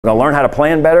We're going to learn how to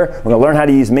plan better. We're going to learn how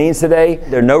to use means today.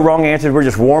 There are no wrong answers. We're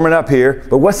just warming up here.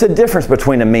 But what's the difference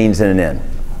between a means and an end?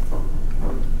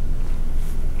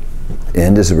 The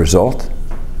end is a result.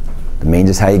 The means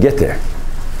is how you get there.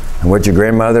 And what your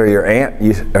grandmother or your aunt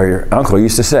or your uncle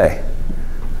used to say.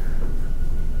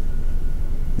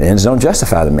 The ends don't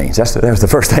justify the means. That was the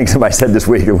first thing somebody said this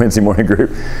week at Wednesday morning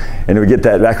group. And we get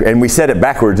that back. And we said it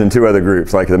backwards in 2 other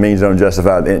groups, like the means don't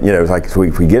justify, it's like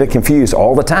we get it confused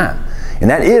all the time. And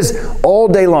that is all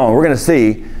day long. We're going to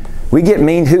see we get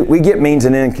means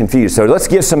and end confused. So let's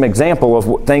give some example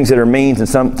of things that are means and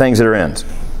some things that are ends.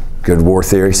 Good war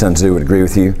theory. Sun Tzu would agree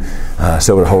with you.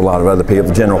 So would a whole lot of other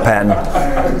people. General Patton.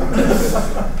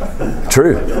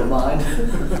 True.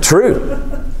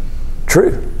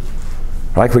 True.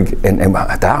 Like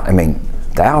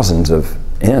thousands of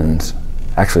ends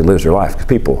actually lose their life because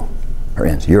people are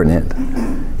ends. You're an end.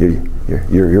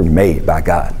 You're made by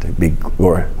God to be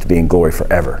in glory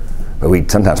forever. But we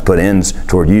sometimes put ends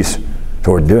toward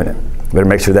doing it. Better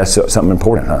make sure that's something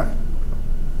important, huh?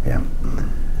 Yeah.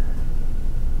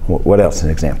 What else? An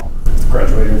example?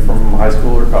 Graduating from high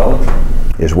school or college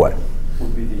is what?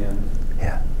 Would be the end.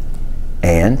 Yeah.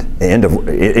 And the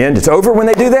end. It's over when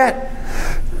they do that.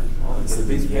 It's a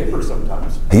piece of paper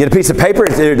sometimes. You get a piece of paper.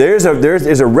 There's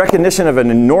a recognition of an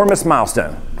enormous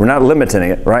milestone. We're not limiting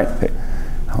it, right?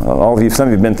 All of you, some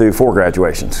of you have been through 4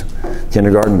 graduations: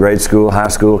 kindergarten, grade school, high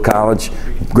school, college,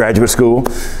 graduate school.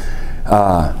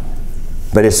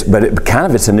 But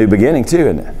it's a new beginning too,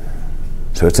 isn't it?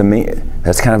 So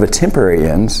that's kind of a temporary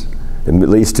ends that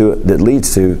leads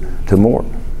to more.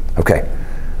 Okay.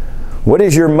 What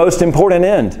is your most important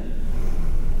end?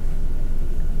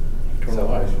 Eternal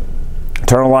life.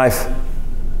 Eternal life.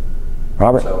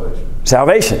 Robert?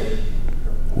 Salvation.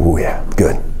 Oh yeah,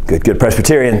 good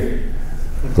Presbyterian.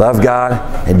 Love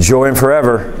God, enjoy Him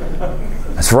forever.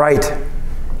 That's right.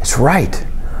 It's right.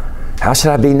 How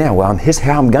should I be now? Well, here's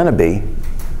how I'm going to be.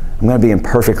 I'm going to be in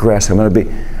perfect rest. I'm going to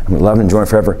love and enjoy Him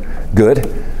forever. Good.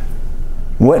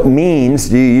 What means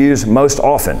do you use most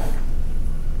often?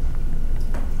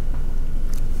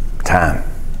 Time.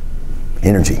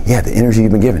 Energy. Yeah, the energy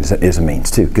you've been given is a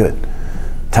means too. Good.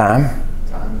 Time.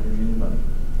 Time, energy, and money.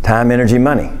 Time, energy,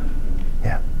 money.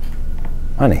 Yeah.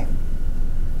 Money.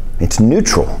 It's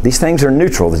neutral. These things are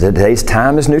neutral. Today's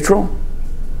time is neutral.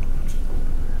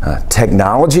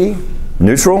 Technology,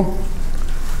 neutral.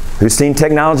 Who's seen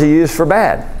technology used for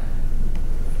bad?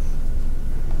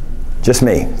 Just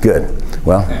me. Good.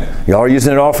 Well, y'all are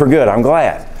using it all for good. I'm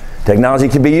glad. Technology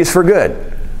can be used for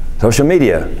good. Social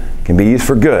media can be used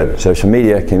for good. Social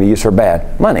media can be used for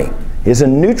bad. Money is a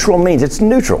neutral means. It's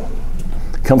neutral.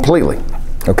 Completely.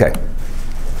 Okay.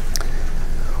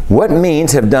 What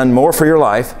means have done more for your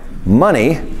life?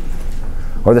 Money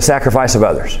or the sacrifice of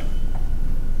others?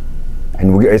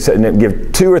 And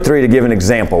give 2 or 3 to give an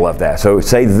example of that. So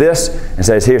say this and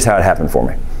say, here's how it happened for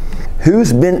me.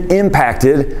 Who's been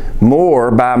impacted more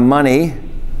by money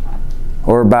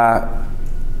or by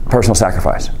personal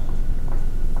sacrifice?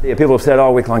 Yeah, people have said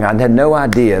all week long, I had no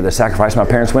idea the sacrifice my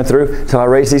parents went through until I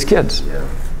raised these kids. Yeah.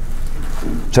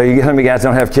 So how many guys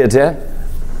don't have kids yet?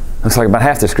 Looks like about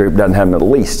half this group doesn't have them at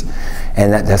least.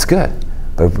 And that's good.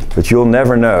 But you'll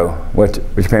never know what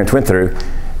your parents went through.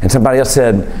 And somebody else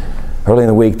said early in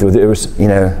the week that it was,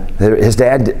 his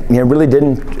dad, really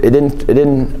didn't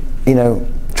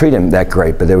treat him that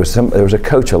great. But there was a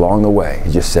coach along the way.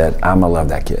 He just said, I'm gonna love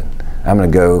that kid. I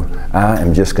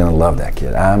am just gonna love that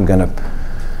kid. I'm gonna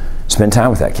spend time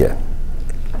with that kid.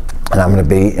 And I'm gonna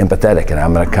be empathetic, and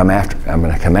I'm gonna come after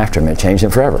him and change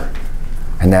him forever.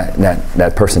 And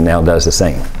that person now does the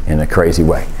same in a crazy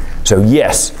way. So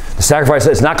yes, the sacrifice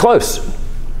is not close.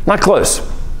 Not close.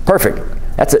 Perfect.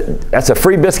 That's a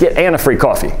free biscuit and a free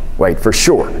coffee. Wait, for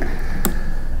sure.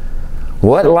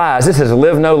 What lies, this is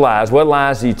live no lies, what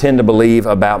lies do you tend to believe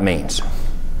about means?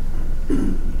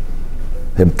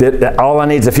 That all I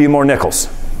need is a few more nickels.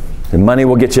 The money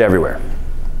will get you everywhere.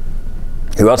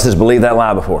 Who else has believed that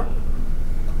lie before?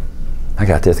 I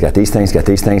got this, got these things.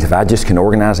 If I just can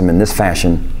organize them in this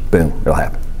fashion, boom, it'll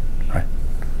happen. Right?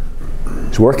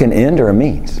 Is work an end or a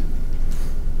means?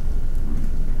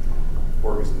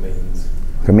 Work is a means.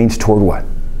 A means toward what?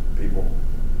 People.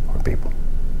 Toward people.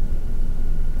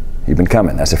 You've been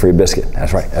coming. That's a free biscuit.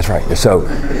 That's right. So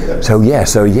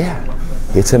yeah.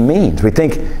 It's a means. We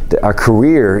think that our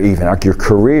career, your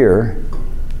career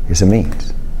is a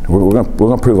means. We're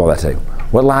going to prove all that today.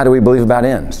 What lie do we believe about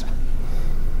ends?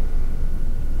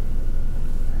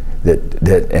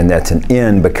 And that's an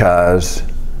end because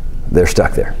they're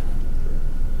stuck there.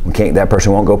 That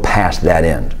person won't go past that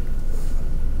end.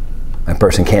 That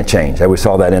person can't change. We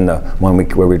saw that in the one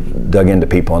week where we dug into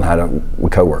people and how to,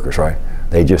 with coworkers, right?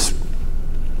 They just,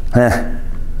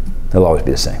 they'll always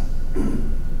be the same.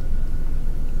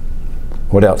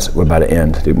 What else? What about an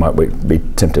end? Might we be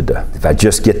tempted to, if I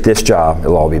just get this job,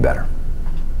 it'll all be better.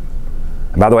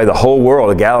 And by the way, the whole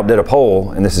world, Gallup did a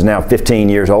poll, and this is now 15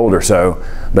 years old or so,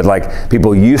 but like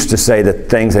people used to say that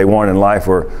things they wanted in life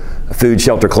were food,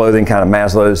 shelter, clothing, kind of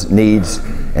Maslow's needs,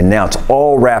 and now it's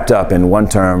all wrapped up in one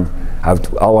term.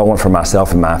 All I want for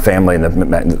myself and my family and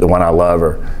the one I love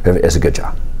is a good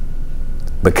job.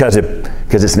 Because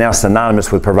it's now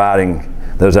synonymous with providing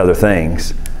those other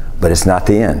things, but it's not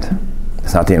the end.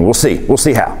 It's not the end. We'll see. We'll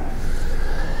see how.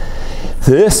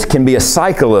 This can be a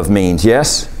cycle of means,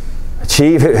 yes?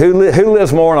 Achieve. Who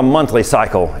lives more on a monthly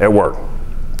cycle at work?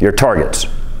 Your targets.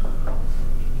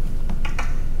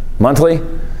 Monthly?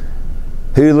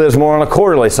 Who lives more on a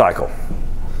quarterly cycle?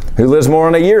 Who lives more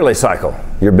on a yearly cycle?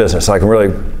 Your business cycle,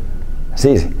 really, it's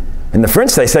easy. In the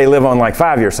French, they say live on like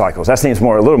 5-year cycles. That seems a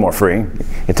little more free.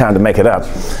 Get time to make it up.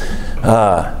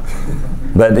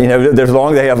 But you know,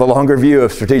 they have a longer view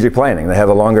of strategic planning. They have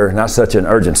a longer, not such an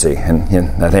urgency, and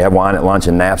they have wine at lunch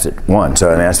and naps at 1. So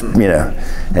I mean, that's, you know,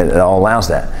 it all allows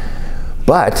that.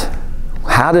 But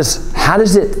how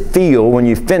does it feel when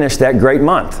you finish that great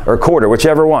month or quarter,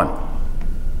 whichever one?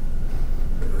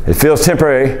 It feels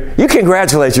temporary. You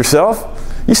congratulate yourself.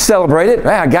 You celebrate it.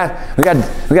 Man, we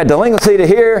got delinquency to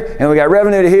here, and we got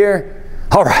revenue to here.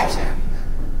 All right.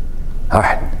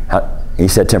 He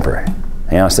said temporary.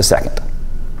 Hang on just a second.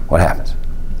 What happens?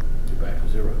 Back to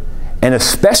zero. And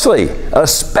especially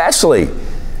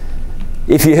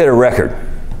if you hit a record.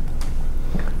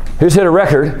 Who's hit a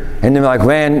record and then like,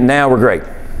 man, now we're great.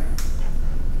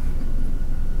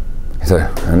 So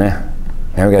now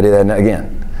we got to do that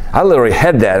again. I literally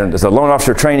had that as a loan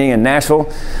officer training in Nashville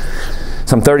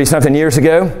some 30-something years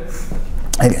ago.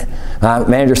 My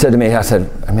manager said to me, I said,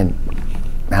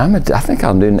 I think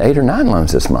I'll do 8 or 9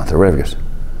 loans this month or whatever. He goes,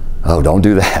 oh, don't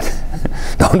do that.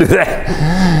 Don't do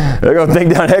that. They're going to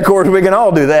think down headquarters we can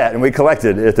all do that. And we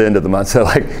collected at the end of the month. So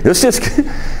like, let's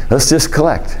just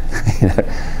collect.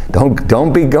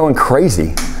 Don't be going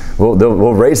crazy.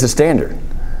 We'll raise the standard.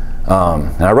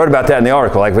 And I wrote about that in the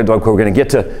article. Like we're going to get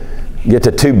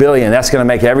to 2 billion. That's going to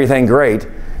make everything great.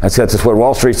 That's what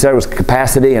Wall Street said was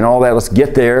capacity and all that. Let's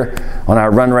get there on our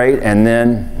run rate, and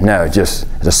then just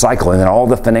it's a cycle, and then all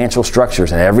the financial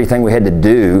structures and everything we had to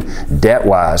do,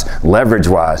 debt-wise,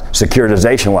 leverage-wise,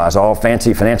 securitization-wise, all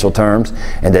fancy financial terms,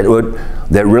 and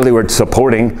that really were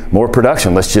supporting more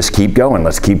production. Let's just keep going.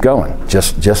 Let's keep going,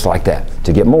 just like that,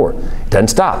 to get more. It doesn't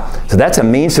stop. So that's a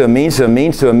means to a means to a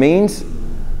means to a means.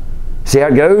 See how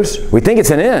it goes? We think it's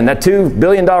an end. That $2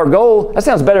 billion goal, that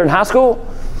sounds better than high school.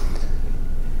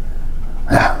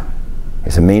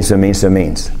 It's a means to a means to a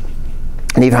means.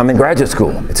 And even if I'm in graduate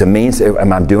school, it's a means.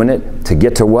 Am I doing it to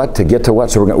get to what? To get to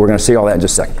what? So we're going to see all that in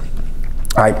just a second.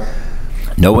 All right.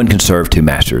 No one can serve 2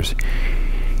 masters.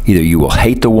 Either you will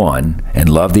hate the one and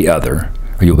love the other,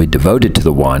 or you'll be devoted to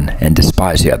the one and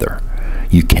despise the other.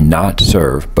 You cannot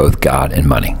serve both God and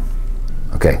money.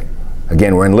 Okay.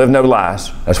 Again, we're in Live No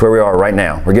Lies. That's where we are right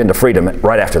now. We're getting to freedom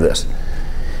right after this.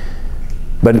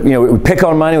 But we pick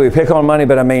on money,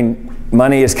 but I mean,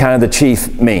 money is kind of the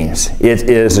chief means. It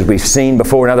is, as we've seen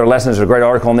before in other lessons, there's a great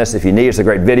article on this if you need it. There's a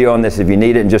great video on this if you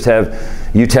need it, and just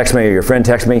have you text me or your friend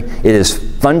text me. It is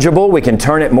fungible. We can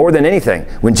turn it more than anything.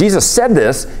 When Jesus said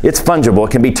this, it's fungible.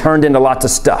 It can be turned into lots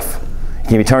of stuff. It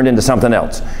can be turned into something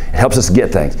else. It helps us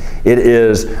get things. It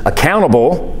is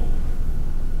accountable.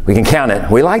 We can count it.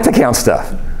 We like to count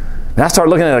stuff. And I start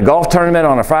looking at a golf tournament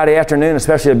on a Friday afternoon,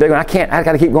 especially a big one. I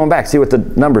got to keep going back, see what the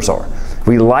numbers are.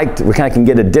 We kind of can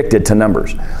get addicted to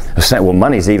numbers. Well,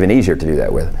 money's even easier to do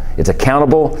that with. It's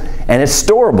accountable and it's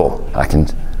storable.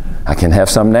 I can have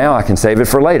some now. I can save it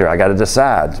for later. I got to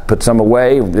decide. Put some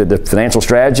away. The financial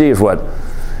strategy is what,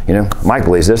 Mike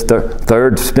believes this: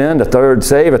 third spend, a third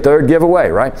save, a third give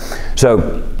away, right?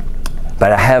 So,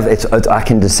 but I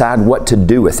can decide what to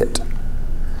do with it.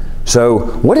 So,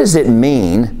 what does it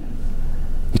mean?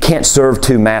 You can't serve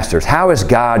 2 masters. How is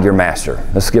God your master?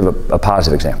 Let's give a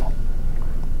positive example.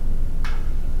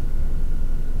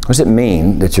 What does it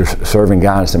mean that you're serving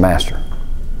God as the master?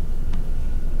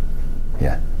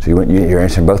 Yeah. So you're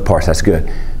answering both parts. That's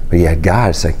good. But yeah, God,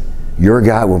 it's like, you're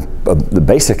God. Well, the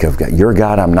basic of God. You're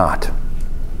God, I'm not.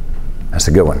 That's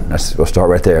a good one. We'll start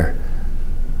right there.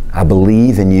 I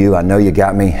believe in you. I know you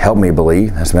got me. Help me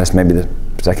believe. That's maybe the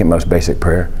second most basic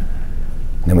prayer.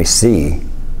 And then we see,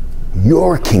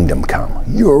 your kingdom come,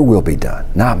 your will be done,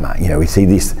 not mine. We see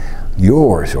these,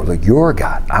 yours, or like, your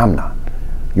God, I'm not.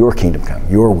 Your kingdom come.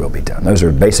 Your will be done. Those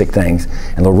are basic things.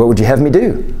 And Lord, what would you have me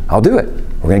do? I'll do it.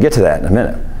 We're going to get to that in a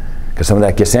minute. Because some of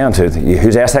that gets down to,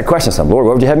 who's asked that question? Some, Lord,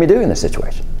 what would you have me do in this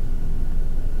situation?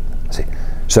 See.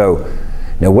 So,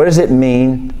 now what does it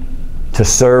mean to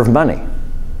serve money?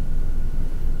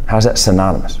 How's that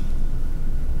synonymous?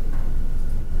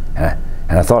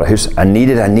 And I thought, I need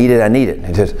it.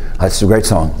 It says, that's a great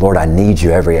song. Lord, I need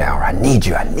you every hour. I need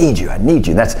you.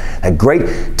 And that's a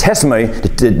great testimony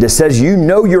that says you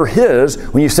know you're His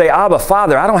when you say, Abba,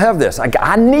 Father, I don't have this.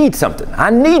 I need something. I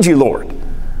need you, Lord.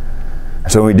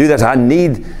 So when we do that, I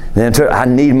need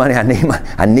money. I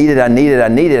need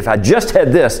it. If I just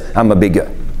had this, I'm going to be good.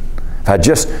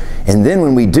 And then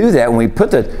when we do that, when we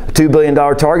put the $2 billion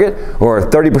target or a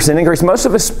 30% increase, most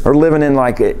of us are living in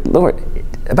like, Lord,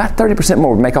 about 30%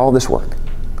 more would make all this work.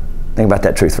 Think about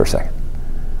that truth for a second.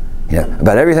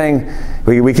 About everything,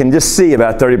 we can just see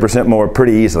about 30% more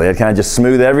pretty easily. It kind of just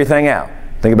smooth everything out.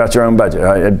 Think about your own budget,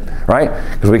 right?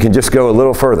 Because we can just go a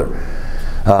little further.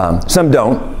 Some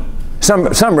don't.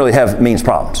 Some really have means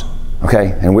problems,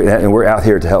 okay? And we're out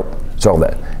here to help solve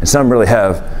that. And some really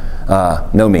have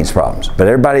no means problems. But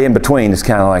everybody in between is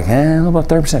kind of like, about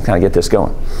 30% kind of get this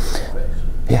going.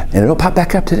 Yeah, and it'll pop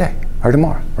back up today or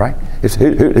tomorrow, right? Who's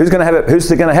going to have it? Who's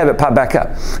going to have it pop back up?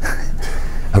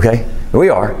 Okay, we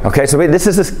are. Okay, so this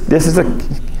is the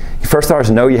first thought is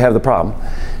know you have the problem.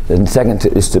 And second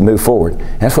is to move forward.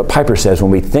 And that's what Piper says when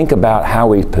we think about how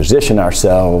we position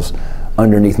ourselves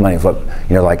underneath money.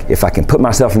 Like if I can put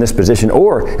myself in this position,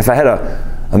 or if I had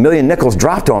a million nickels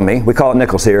dropped on me, we call it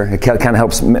nickels here. It kind of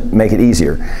helps make it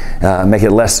easier,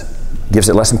 gives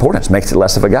it less importance, makes it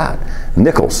less of a God.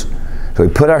 Nickels. So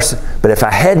but if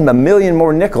I had a million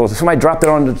more nickels, if somebody dropped it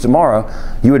on tomorrow,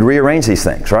 you would rearrange these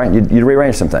things, right? You'd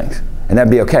rearrange some things, and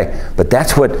that'd be okay. But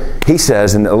that's what he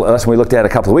says in the lesson we looked at a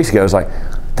couple of weeks ago. Is like,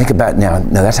 think about now.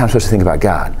 No, that's how I'm supposed to think about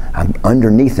God. I'm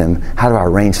underneath Him. How do I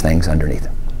arrange things underneath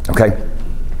Him? Okay.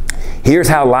 Here's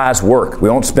how lies work. We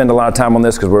won't spend a lot of time on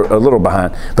this because we're a little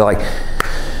behind. But like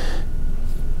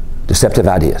deceptive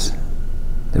ideas.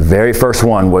 The very first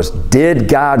one was, did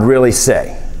God really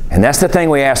say? And that's the thing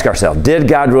we ask ourselves. Did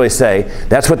God really say?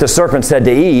 That's what the serpent said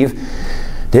to Eve.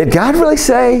 Did God really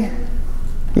say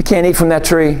you can't eat from that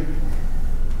tree?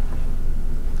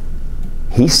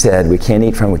 He said we can't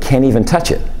even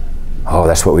touch it. Oh,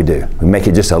 that's what we do. We make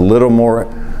it just a little more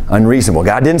unreasonable.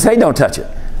 God didn't say don't touch it.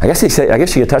 I guess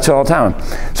you could touch it all the time.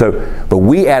 But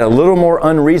we add a little more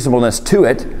unreasonableness to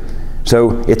it.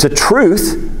 So it's a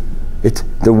truth.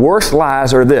 The worst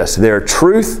lies are this. They're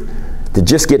that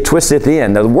just get twisted at the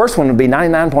end. Now, the worst one would be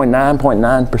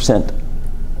 99.9%.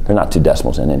 They're not two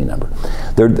decimals in any number.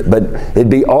 But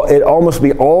it'd almost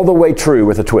be all the way true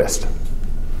with a twist.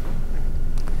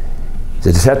 It's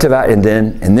a deceptive, and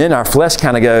then our flesh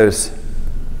kind of goes,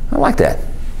 I like that.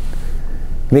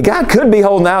 I mean, God could be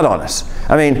holding out on us.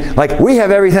 I mean, like we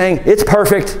have everything. It's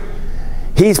perfect.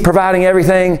 He's providing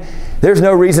everything. There's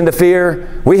no reason to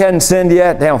fear. We hadn't sinned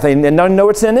yet. They don't know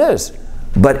what sin is.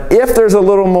 But if there's a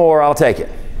little more, I'll take it.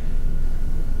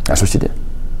 That's what she did.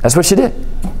 That's what she did.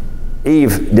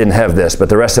 Eve didn't have this, but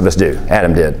the rest of us do.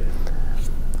 Adam did.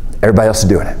 Everybody else is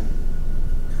doing it.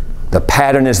 The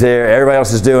pattern is there. Everybody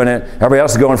else is doing it. Everybody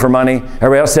else is going for money.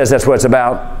 Everybody else says that's what it's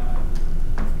about.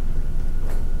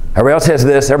 Everybody else has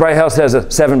this. Everybody else has a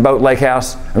 7-boat lake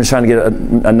house. I'm just trying to get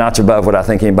a notch above what I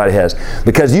think anybody has.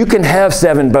 Because you can have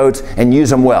 7 boats and use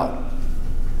them well.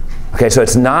 Okay, so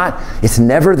it's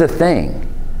never the thing.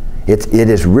 It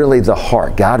is really the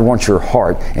heart. God wants your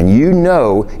heart. And you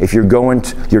know if you're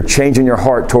changing your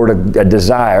heart toward a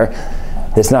desire,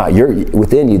 it's not. You're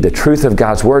within you. The truth of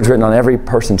God's word is written on every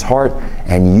person's heart.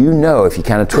 And you know if you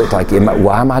kind of twist, like,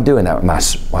 why am I doing that?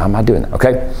 Why am I doing that?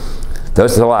 Okay?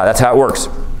 That's a lie. That's how it works.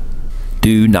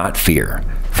 Do not fear,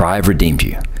 for I have redeemed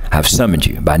you. I have summoned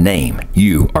you by name.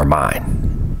 You are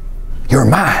mine. You're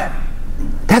mine.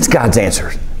 That's God's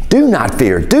answer. Do not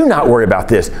fear. Do not worry about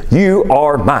this. You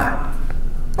are mine.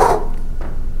 Whew.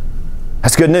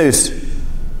 That's good news.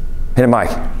 Hit it, Mike.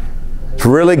 It's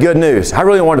really good news. I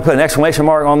really wanted to put an exclamation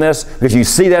mark on this because you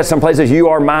see that some places. You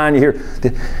are mine. You hear.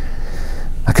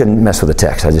 I couldn't mess with the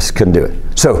text. I just couldn't do it.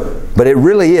 But it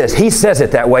really is. He says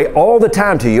it that way all the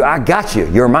time to you. I got you.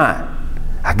 You're mine.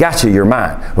 I got you. You're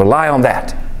mine. Rely on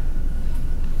that.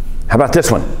 How about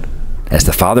this one? As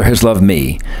the Father has loved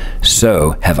me,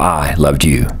 so have I loved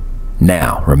you.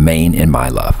 Now remain in my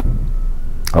love.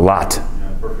 A lot.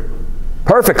 Yeah,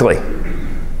 perfectly.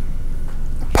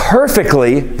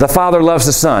 Perfectly, the Father loves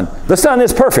the Son. The Son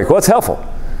is perfect. Well, it's helpful.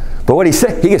 But what he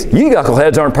said, he goes, you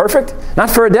knuckleheads aren't perfect. Not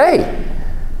for a day.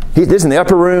 This is in the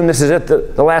upper room. This is at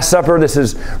the Last Supper. This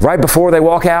is right before they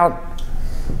walk out.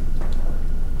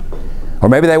 Or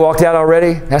maybe they walked out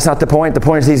already. That's not the point. The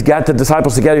point is he's got the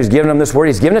disciples together. He's giving them this word.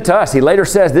 He's giving it to us. He later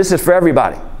says, this is for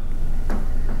everybody.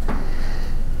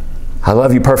 I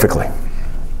love you perfectly.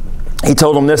 He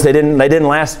told them this. They didn't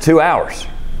last 2 hours.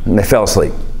 And they fell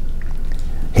asleep.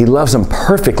 He loves them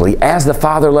perfectly. As the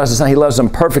Father loves the Son, he loves them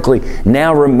perfectly.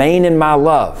 Now remain in my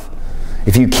love.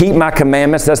 If you keep my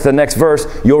commandments, that's the next verse,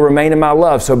 you'll remain in my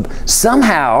love. So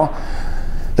somehow,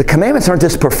 the commandments aren't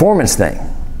this performance thing.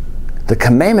 The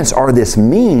commandments are this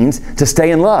means to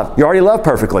stay in love. You already love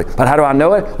perfectly. But how do I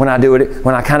know it? When I do it,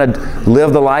 when I kind of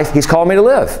live the life he's called me to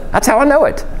live. That's how I know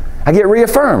it. I get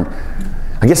reaffirmed.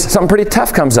 I guess something pretty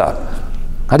tough comes up.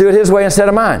 I do it his way instead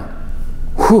of mine.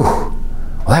 Whew.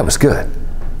 Well, that was good.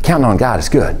 Counting on God is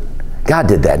good. God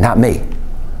did that, not me.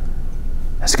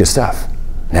 That's good stuff.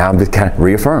 Now I'm just kind of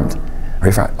reaffirmed.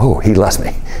 Oh, he loves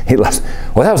me. He loves me.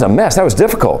 Well, that was a mess. That was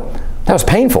difficult. That was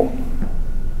painful.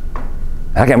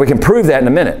 Again, we can prove that in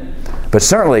a minute. But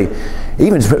certainly,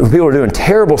 even when people are doing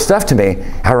terrible stuff to me,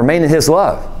 I remain in his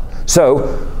love. So,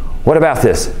 what about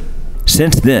this?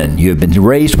 Since then you have been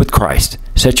raised with Christ.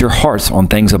 Set your hearts on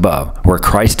things above, where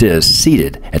Christ is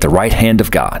seated at the right hand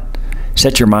of God.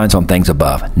 Set your minds on things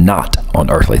above, not on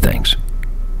earthly things.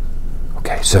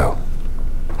 Okay, so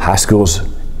high school's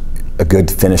a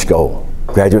good finished goal.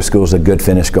 Graduate school's a good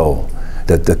finished goal.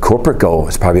 The corporate goal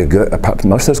is probably a good,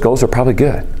 most of those goals are probably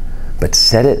good. But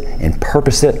set it and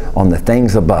purpose it on the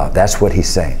things above. That's what he's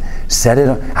saying. Set it,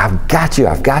 I've got you,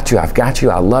 I've got you, I've got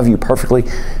you, I love you perfectly.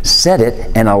 Set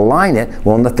it and align it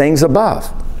on the things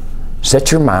above.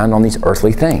 Set your mind on these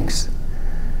earthly things.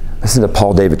 Listen to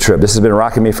Paul David Tripp. This has been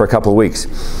rocking me for a couple of weeks.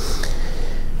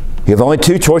 You have only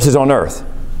two choices on earth.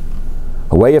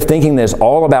 A way of thinking that is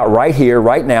all about right here,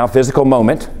 right now, physical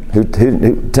moment. Who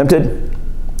tempted?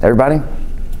 Everybody?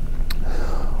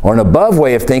 Or an above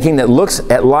way of thinking that looks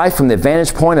at life from the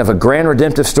vantage point of a grand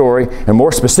redemptive story, and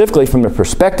more specifically from the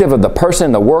perspective of the person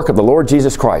and the work of the Lord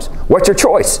Jesus Christ. What's your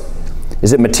choice?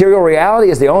 Is it material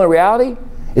reality is the only reality?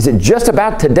 Is it just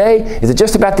about today? Is it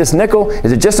just about this nickel?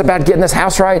 Is it just about getting this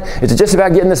house right? Is it just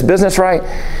about getting this business right?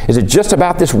 Is it just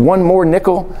about this one more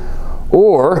nickel?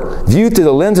 Or viewed through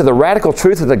the lens of the radical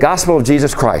truth of the gospel of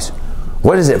Jesus Christ?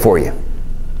 What is it for you?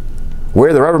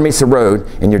 Where the rubber meets the road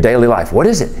in your daily life. What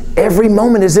is it? Every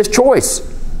moment is this choice.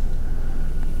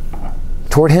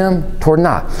 Toward him, toward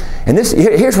not. And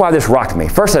here's why this rocked me.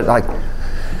 First,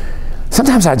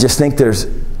 sometimes I just think there's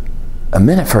a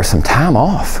minute for some time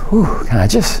off. Whew, I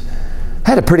just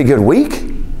had a pretty good week.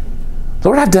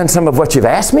 Lord, I've done some of what you've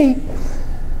asked me.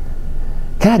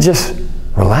 Can I just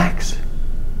relax?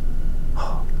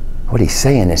 What he's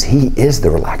saying is he is the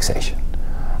relaxation.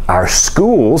 Our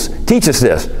schools teach us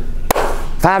this.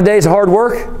 5 days of hard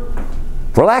work,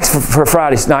 relax for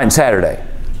Friday night and Saturday.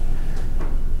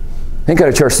 Then go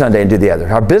to church Sunday and do the other.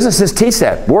 Our businesses teach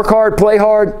that. Work hard, play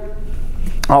hard,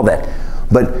 all that.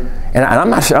 And I'm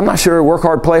not sure work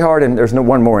hard, play hard, and there's no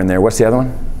one more in there. What's the other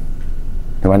one?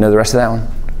 Do I know the rest of that one?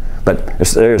 But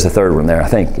there's a third one there, I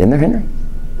think. Isn't there, Henry?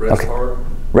 Rest hard.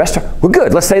 Rest hard. Well,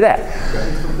 good. Let's say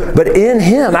that. But in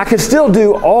him, I can still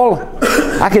do all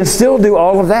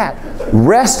of that.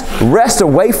 Rest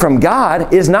away from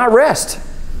God is not rest.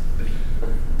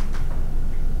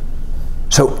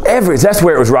 So that's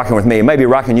where it was rocking with me. It may be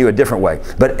rocking you a different way.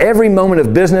 But every moment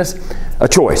of business, a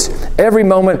choice. Every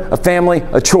moment of family,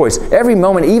 a choice. Every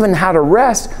moment, even how to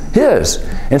rest, his.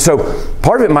 And so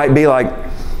part of it might be like,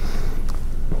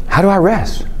 how do I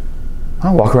rest?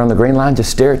 I walk around the green line,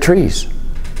 just stare at trees.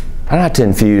 I don't have to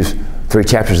infuse 3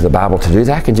 chapters of the Bible to do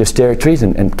that. I can just stare at trees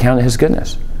and count his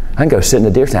goodness. I can go sit in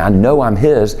the deer stand. I know I'm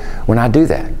his when I do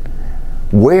that.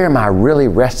 Where am I really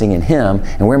resting in him,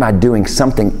 and where am I doing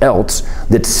something else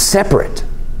that's separate?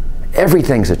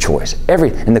 Everything's a choice.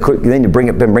 And then you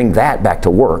bring that back to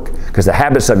work, because the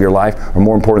habits of your life are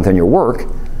more important than your work.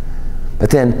 But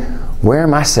then, where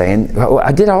am I saying, oh,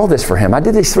 I did all this for him. I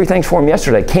did these 3 things for him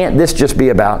yesterday. Can't this just be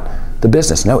about the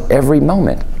business? No, every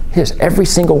moment, his, every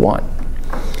single one.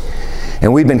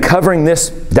 And we've been covering this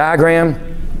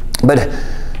diagram, but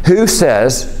who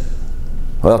says,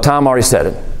 well, Tom already said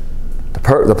it.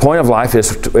 The point of life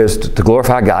is to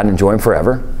glorify God and enjoy him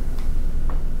forever.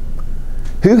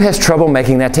 Who has trouble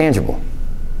making that tangible?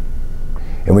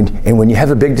 And when you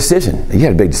have a big decision, you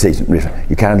had a big decision.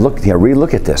 You kind of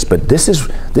relook at this, but this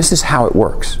is how it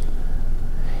works.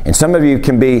 And some of you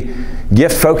can be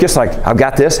gift focused, like I've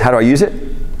got this. How do I use it?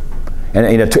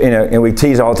 And we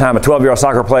tease all the time. A 12-year-old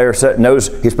soccer player knows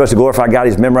he's supposed to glorify God.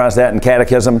 He's memorized that in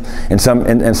catechism in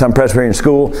some Presbyterian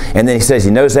school. And then he says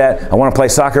he knows that. I want to play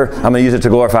soccer. I'm going to use it to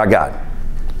glorify God.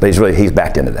 But he's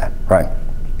backed into that, right?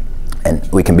 And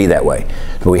we can be that way.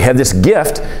 But we have this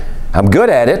gift. I'm good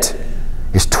at it.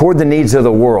 It's toward the needs of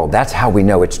the world. That's how we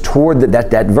know. It's toward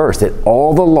that verse, that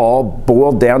all the law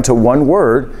boiled down to one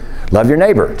word, love your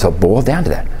neighbor. So boil down to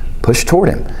that. Push toward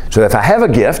him. So if I have a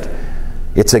gift,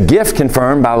 it's a gift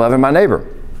confirmed by loving my neighbor.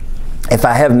 If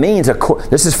I have means,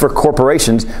 this is for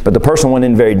corporations, but the personal one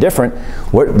is very different.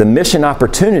 What the mission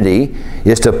opportunity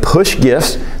is to push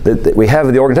gifts that we have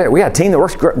with the organization. We got a team that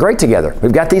works great together.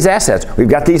 We've got these assets. We've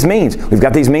got these means. We've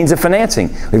got these means of financing.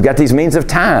 We've got these means of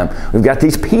time. We've got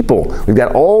these people. We've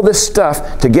got all this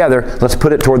stuff together. Let's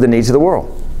put it toward the needs of the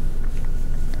world.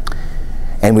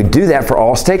 And we do that for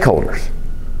all stakeholders.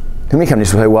 Too many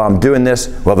companies say, well, I'm doing this.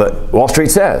 Well, Wall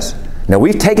Street says. Now,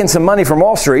 we've taken some money from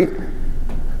Wall Street,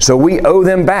 so we owe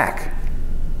them back.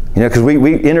 You know, because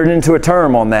we entered into a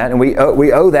term on that, and we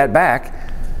owe that back.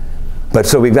 But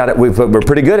so we're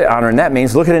pretty good at honoring that.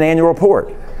 Means look at an annual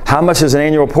report. How much does an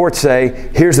annual report say,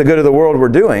 here's the good of the world we're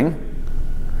doing,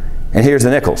 and here's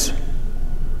the nickels?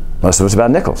 Most of it's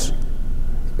about nickels.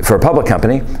 For a public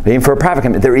company, even for a private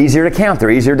company, they're easier to count,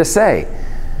 they're easier to say.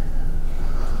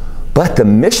 But the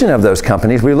mission of those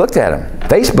companies, we looked at them.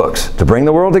 Facebook's to bring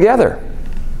the world together.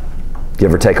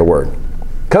 Give or take a word.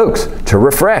 Coke's to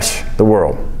refresh the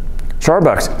world.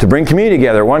 Starbucks to bring community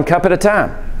together, one cup at a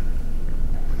time.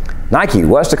 Nike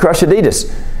was to crush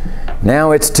Adidas.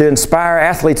 Now it's to inspire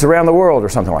athletes around the world or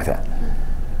something like that.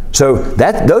 So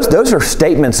those are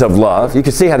statements of love. You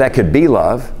can see how that could be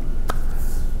love.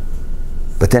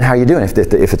 But then how are you doing?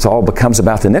 If it's all becomes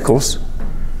about the nickels,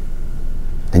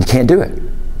 then you can't do it.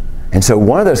 And so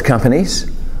one of those companies,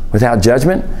 without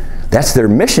judgment, that's their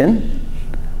mission.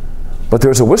 But there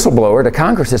was a whistleblower to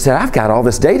Congress that said, I've got all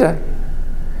this data.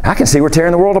 I can see we're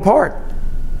tearing the world apart.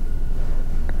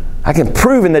 I can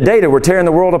prove in the data we're tearing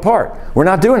the world apart. We're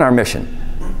not doing our mission.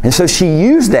 And so she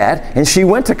used that, and she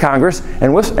went to Congress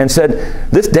and said,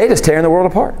 this data is tearing the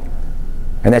world apart.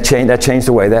 And that changed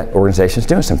the way that organization's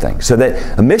doing some things. So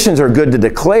that missions are good to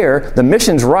declare. The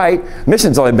mission's right.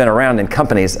 Mission's only been around in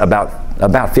companies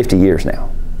about 50 years now.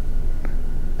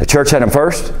 The church had them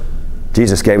first.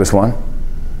 Jesus gave us one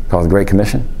called the Great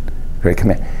Commission. Great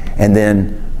Command. And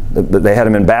then they had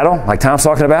them in battle, like Tom's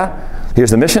talking about. Here's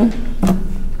the mission.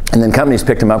 And then companies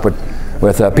picked them up with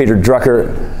Peter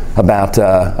Drucker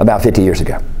about 50 years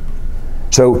ago.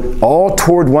 So all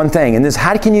toward one thing. And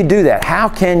how can you do that? How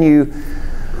can you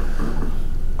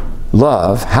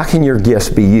love? How can your gifts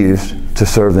be used to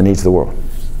serve the needs of the world?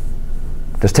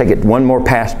 Just take it one more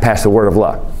past the word of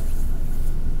love.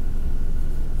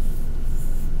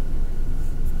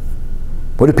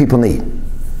 What do people need?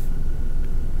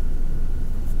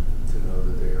 To know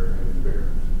that they are image bearers.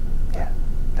 Yeah,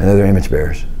 to know they're image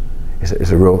bearers.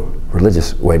 It's a real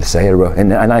religious way to say it, and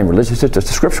not even religious, it's just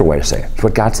a scriptural way to say it. It's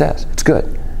what God says. It's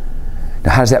good.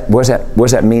 Now, what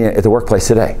does that mean at the workplace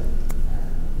today?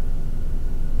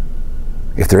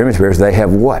 If they're image bearers, they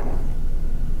have what?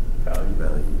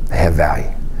 Value. They have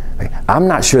value. I'm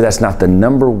not sure that's not the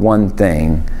number one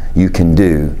thing you can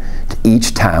do to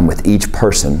each time with each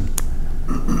person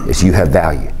is you have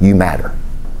value. You matter.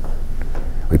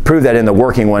 We prove that in the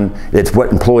working one. It's what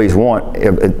employees want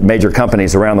at major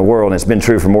companies around the world, and it's been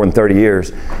true for more than 30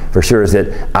 years for sure, is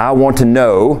that I want to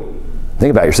know,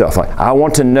 think about yourself, I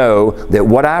want to know that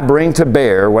what I bring to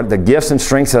bear, what the gifts and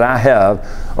strengths that I have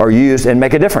are used and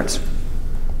make a difference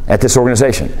at this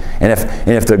organization. And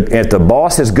if the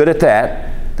boss is good at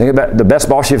that, think about the best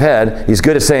boss you've had, he's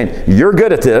good at saying, you're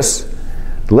good at this,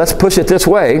 let's push it this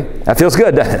way, that feels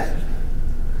good, doesn't it?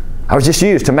 I was just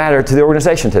used to matter to the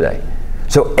organization today.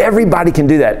 So everybody can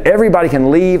do that. Everybody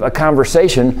can leave a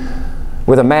conversation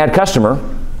with a mad customer,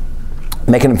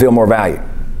 making them feel more valued.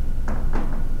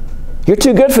 You're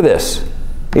too good for this.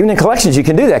 Even in collections, you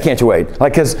can do that, can't you, Wade?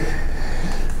 Because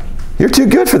you're too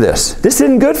good for this. This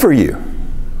isn't good for you.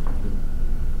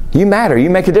 You matter. You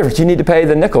make a difference. You need to pay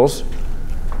the nickels.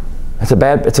 It's a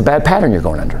bad pattern you're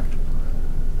going under.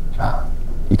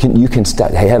 You can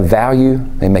they have value.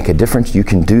 They make a difference. You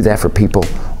can do that for people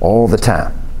all the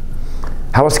time.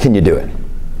 How else can you do it?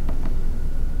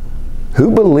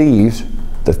 Who believes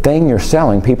the thing you're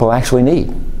selling people actually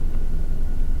need?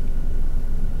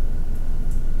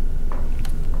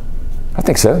 I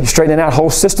think so. You're straightening out whole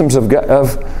systems of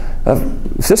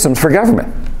systems for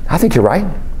government. I think you're right.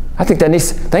 I think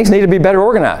things need to be better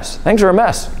organized. Things are a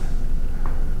mess.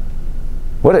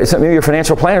 Some of your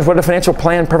financial planners, what did a financial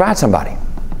plan provide somebody?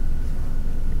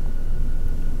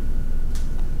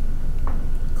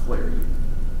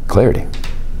 Clarity.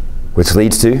 Which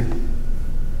leads to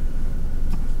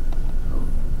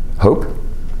hope.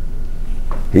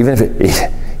 Even if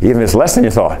it's less than you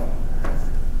thought.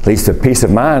 Leads to peace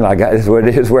of mind. This is what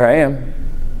it is where I am.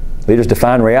 Leaders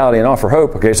define reality and offer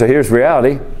hope. Okay, so here's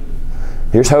reality.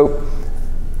 Here's hope.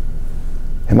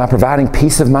 Am I providing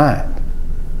peace of mind?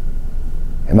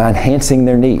 Am I enhancing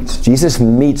their needs? Jesus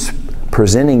meets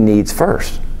presenting needs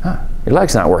first. Your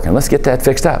leg's not working. Let's get that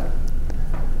fixed up.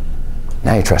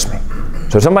 Now you trust me.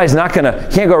 So somebody's not going to,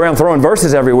 can't go around throwing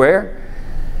verses everywhere.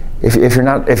 If you're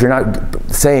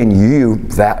not saying you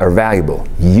are valuable,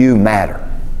 you matter.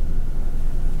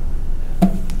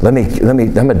 I'm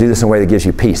going to do this in a way that gives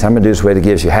you peace. I'm going to do this in a way that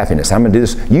gives you happiness. I'm going to do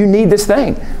this. You need this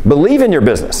thing. Believe in your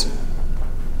business.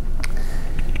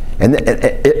 And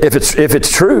if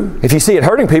it's true, if you see it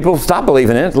hurting people, stop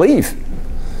believing in it, leave.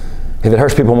 If it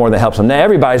hurts people more than it helps them. Now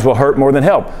everybody's will hurt more than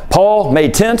help. Paul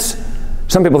made tents.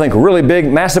 Some people think really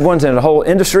big, massive ones in the whole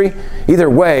industry. Either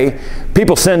way,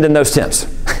 people sinned in those tents.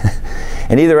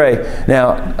 And either way,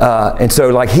 now, and so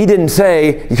like he didn't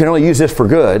say, you can only use this for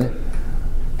good.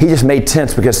 He just made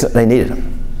tents because they needed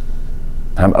them.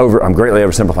 I'm greatly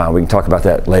oversimplifying. We can talk about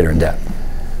that later in depth.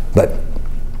 But,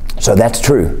 so that's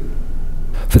true.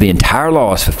 For the entire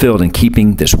law is fulfilled in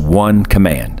keeping this one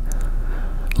command.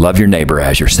 Love your neighbor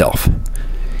as yourself.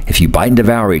 If you bite and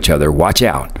devour each other, watch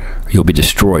out, or you'll be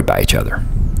destroyed by each other.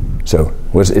 So,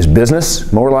 is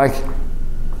business more like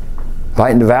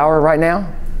bite and devour right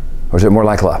now? Or is it more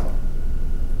like love?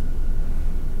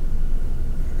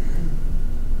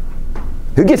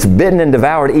 Who gets bitten and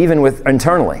devoured even with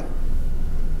internally?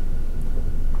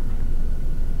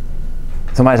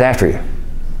 Somebody's after you.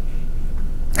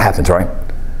 Happens, right?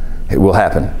 It will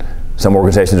happen. Some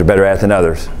organizations are better at it than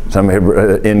others. Some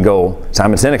end goal.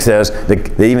 Simon Sinek says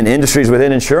that even industries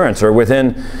within insurance or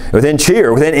within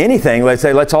cheer, within anything, let's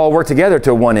say, let's all work together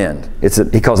to one end.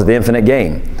 He calls it the infinite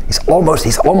game. He's almost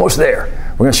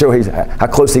there. We're going to show how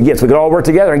close he gets. We could all work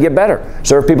together and get better,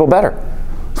 serve people better.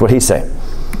 That's what he's saying.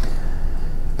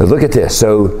 But look at this.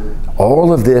 So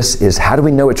all of this is, how do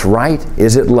we know it's right?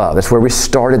 Is it love? That's where we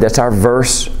started. That's our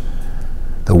verse.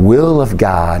 The will of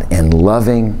God and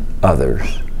loving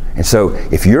others. And so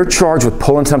if you're charged with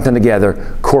pulling something together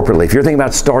corporately, if you're thinking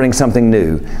about starting something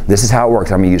new, this is how it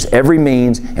works. I'm going to use every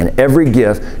means and every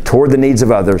gift toward the needs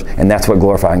of others, and that's what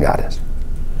glorifying God is.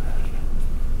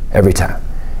 Every time.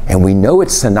 And we know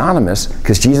it's synonymous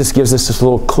because Jesus gives us this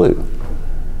little clue.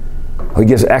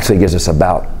 He actually gives us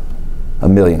about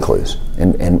 1 million clues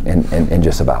in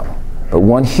just about. But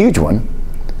one huge one,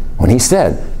 when he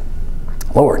said,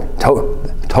 Lord,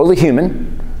 totally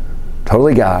human,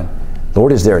 totally God,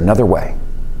 Lord, is there another way?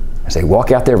 As they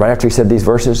walk out there right after he said these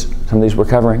verses, some of these we're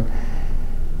covering,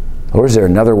 Lord, is there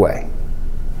another way?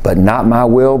 But not my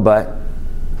will, but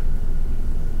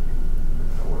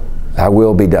thy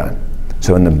will be done.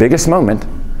 So in the biggest moment,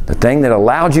 the thing that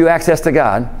allowed you access to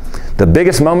God, the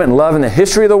biggest moment in love in the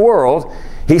history of the world,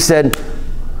 he said,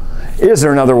 is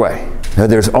there another way? No,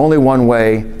 there's only one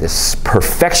way. This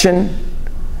perfection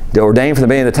ordained from the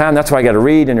beginning of the time. That's why you got to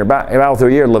read in your Bible through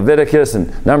a year Leviticus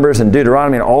and Numbers and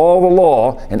Deuteronomy and all the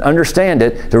law and understand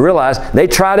it to realize they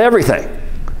tried everything.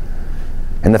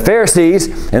 And the Pharisees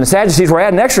and the Sadducees were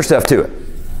adding extra stuff to it.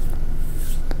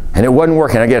 And it wasn't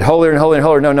working. I get holier and holier and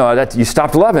holier. No, you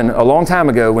stopped loving a long time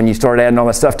ago when you started adding all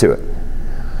that stuff to it.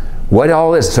 What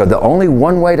all is, so the only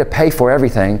one way to pay for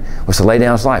everything was to lay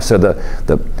down his life. So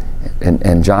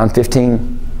and John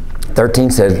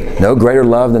 15:13 says, no greater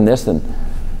love than this than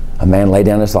a man lay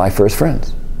down his life for his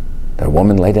friends. That a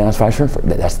woman lay down his life for her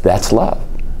friends. That's love.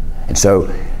 And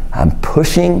so I'm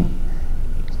pushing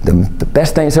the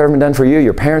best thing that's ever been done for you.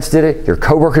 Your parents did it. Your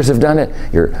coworkers have done it.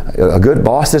 A good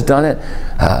boss has done it.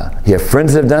 You have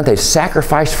friends that have done it. They've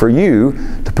sacrificed for you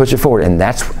to push it forward. And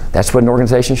that's what an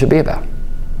organization should be about.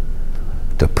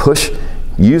 To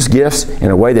use gifts in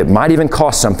a way that might even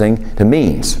cost something to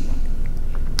means.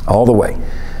 All the way.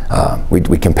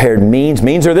 We compared means.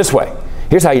 Means are this way.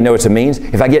 Here's how you know it's a means.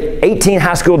 If I get 18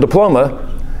 high school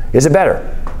diploma, is it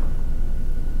better?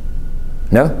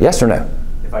 No? Yes or no?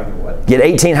 If I get what? Get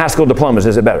 18 high school diplomas,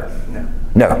 is it better? No.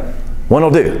 No. One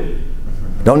will do.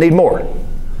 Don't need more.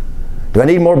 Do I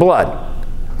need more blood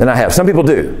than I have? Some people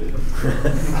do.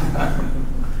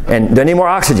 And do I need more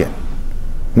oxygen?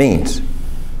 Means.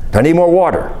 Do I need more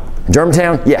water? In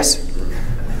Germantown? Yes.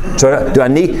 So do I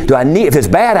need, if it's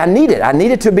bad, I need it. I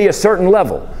need it to be a certain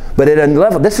level. But at a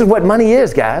level, this is what money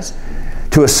is, guys.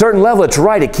 To a certain level, it's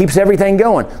right. It keeps everything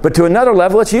going. But to another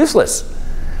level, it's useless.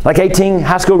 Like 18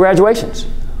 high school graduations.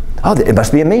 Oh, it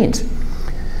must be a means.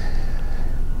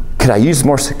 Could I use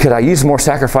more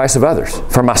sacrifice of others?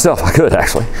 For myself, I could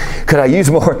actually. Could I use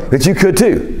more? But you could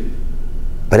too.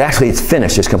 But actually, it's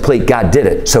finished. It's complete. God did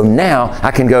it. So now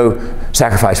I can go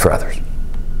sacrifice for others.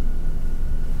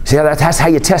 See how that's how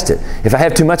you test it. If I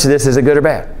have too much of this, is it good or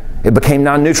bad? It became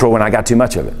non-neutral when I got too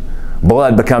much of it.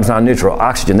 Blood becomes non-neutral.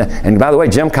 Oxygen. And by the way,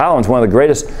 Jim Collins, one of the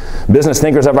greatest business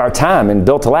thinkers of our time, and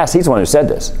Built to Last, he's the one who said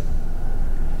this.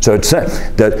 So it's,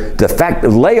 the fact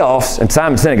of layoffs, and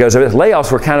Simon Sinek goes over this,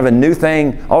 layoffs were kind of a new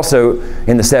thing also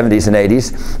in the 70s and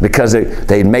 80s because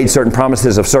they made certain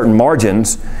promises of certain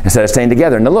margins instead of staying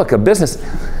together. Now look, a business,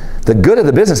 the good of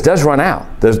the business does run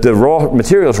out. The raw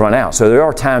materials run out. So there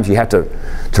are times you have to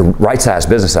right-size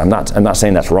business. I'm not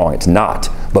saying that's wrong. It's not.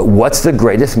 But what's the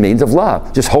greatest means of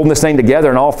love? Just holding this thing together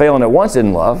and all failing at once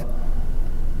isn't love.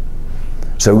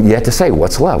 So you have to say,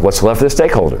 what's love? What's love for the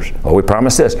stakeholders? Oh, we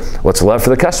promise this. What's love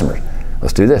for the customers?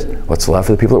 Let's do this. What's love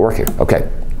for the people that work here? Okay.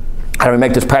 How do we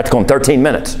make this practical in 13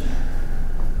 minutes?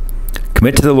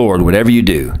 Commit to the Lord whatever you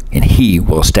do, and He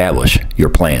will establish your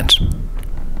plans.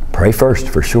 Pray first,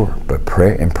 for sure. But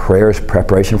prayer is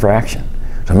preparation for action.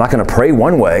 So I'm not going to pray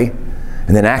one way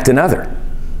and then act another.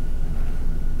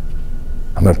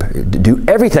 I'm going to do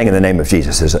everything in the name of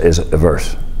Jesus is a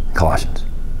verse, Colossians.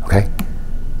 Okay?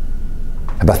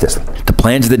 How about this one? The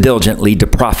plans of the diligent lead to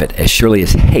profit as surely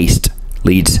as haste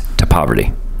leads to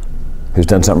poverty. Who's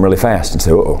done something really fast and say,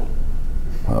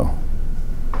 uh-oh.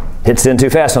 Hit send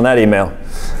too fast on that email.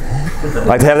 I'd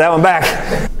like to have that one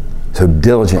back. So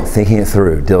diligent, thinking it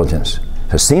through, diligence.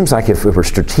 So it seems like if we're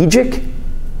strategic,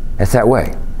 it's that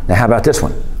way. Now how about this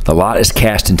one? The lot is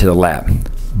cast into the lap,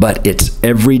 but its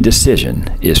every decision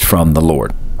is from the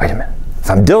Lord. Wait a minute.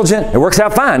 If I'm diligent, it works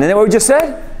out fine. Isn't that what we just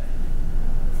said?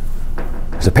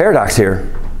 There's a paradox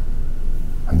here.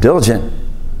 I'm diligent.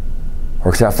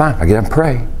 Works out fine. I get up and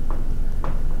pray.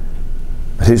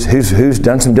 But who's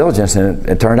done some diligence and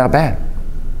it turned out bad?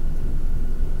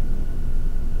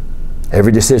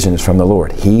 Every decision is from the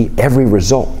Lord. Every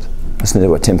result. Listen to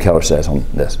what Tim Keller says on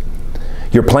this.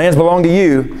 Your plans belong to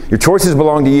you. Your choices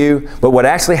belong to you. But what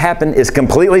actually happened is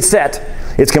completely set.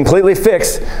 It's completely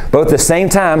fixed. Both at the same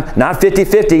time, not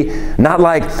 50-50, not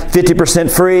like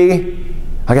 50% free.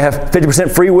 Like I have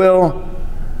 50% free will,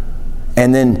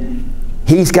 and then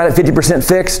He's got it 50%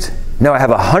 fixed. No, I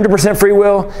have 100% free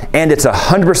will, and it's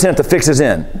 100% the fix is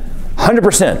in.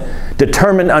 100%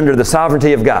 determined under the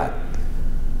sovereignty of God.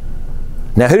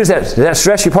 Now, does that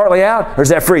stress you partly out, or does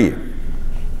that free you?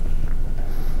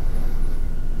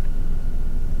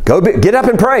 Get up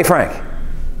and pray, Frank.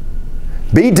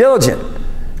 Be diligent.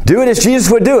 Do it as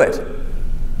Jesus would do it.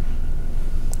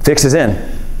 Fix is in.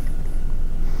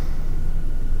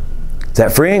 Is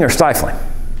that freeing or stifling?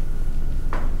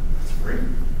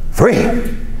 Free.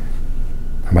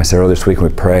 Everybody said earlier this week, we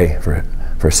pray for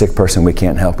a sick person we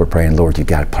can't help. We're praying, Lord, you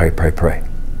got to pray.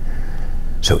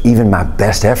 So even my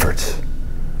best efforts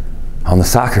on the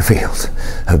soccer field,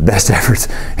 best efforts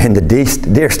in the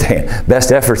deer stand,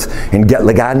 best efforts in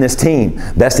guiding this team,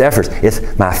 best efforts.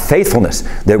 It's my faithfulness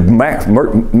that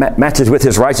matches with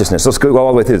His righteousness. Let's go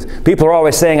all the way through. People are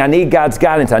always saying, I need God's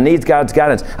guidance. I need God's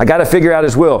guidance. I got to figure out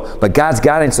His will. But God's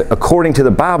guidance, according to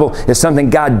the Bible, is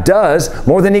something God does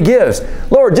more than He gives.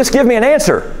 Lord, just give me an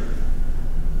answer.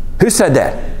 Who said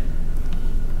that?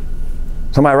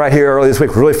 Somebody right here earlier this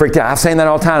week really freaked out. I'm saying that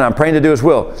all the time. I'm praying to do His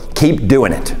will. Keep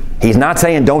doing it. He's not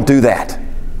saying don't do that.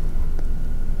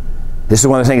 This is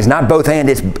one of the things. It's not both and.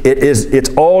 It's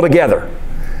all together.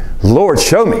 Lord,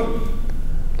 show me.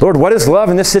 Lord, what is love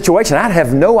in this situation? I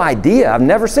have no idea. I've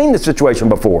never seen this situation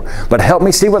before. But help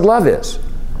me see what love is.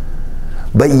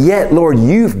 But yet, Lord,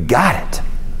 you've got it.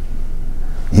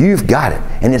 You've got it.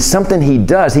 And it's something He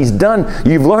does. He's done.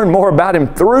 You've learned more about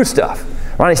Him through stuff.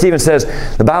 Ronnie Stevens says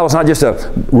the Bible is not just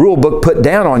a rule book put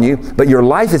down on you, but your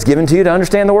life is given to you to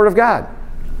understand the Word of God.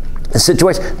 The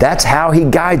situation, that's how He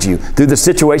guides you through the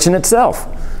situation itself.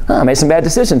 I made some bad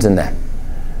decisions in that.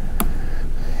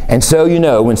 And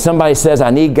so, when somebody says, I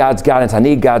need God's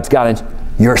guidance,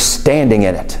 you're standing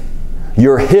in it.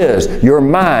 You're His, you're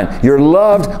mine, you're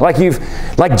loved like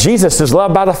Jesus is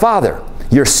loved by the Father.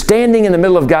 You're standing in the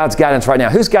middle of God's guidance right now.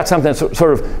 Who's got something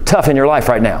sort of tough in your life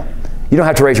right now? You don't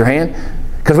have to raise your hand,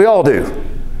 because we all do.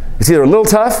 It's either a little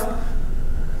tough,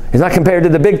 it's not compared to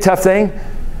the big tough thing.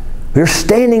 We're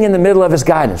standing in the middle of His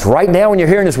guidance. Right now when you're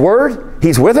hearing His Word,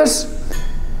 He's with us.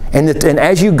 And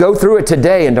as you go through it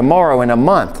today and tomorrow and a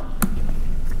month.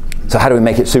 So how do we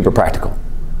make it super practical?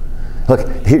 Look,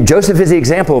 Joseph is the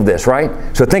example of this, right?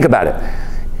 So think about it.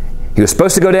 He was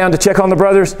supposed to go down to check on the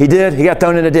brothers. He did. He got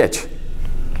thrown in a ditch.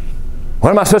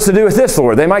 What am I supposed to do with this,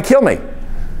 Lord? They might kill me.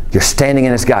 You're standing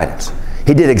in His guidance.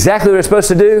 He did exactly what he was supposed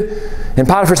to do in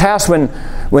Potiphar's house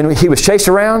when he was chased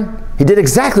around. He did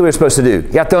exactly what he was supposed to do.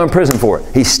 He got thrown in prison for it.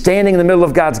 He's standing in the middle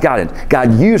of God's guidance.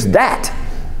 God used that.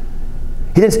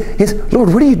 He said,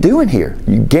 Lord, what are you doing here?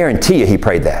 You guarantee you He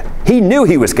prayed that. He knew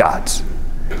He was God's.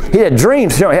 He had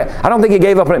dreams. You know, I don't think he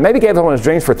gave up on it. Maybe he gave up on his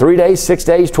dreams for 3 days, 6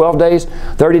 days, 12 days,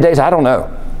 30 days. I don't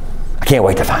know. I can't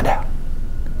wait to find out.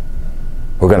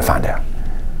 We're going to find out.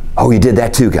 Oh, you did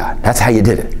that too, God. That's how you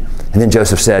did it. And then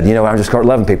Joseph said, you know, I'm just going to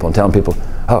loving people and telling people,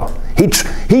 oh,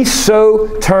 he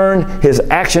so turned his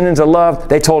action into love,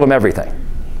 they told him everything.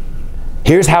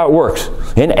 Here's how it works.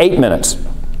 In 8 minutes.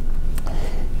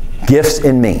 Gifts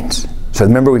and means. So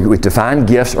remember, we define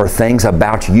gifts or things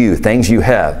about you, things you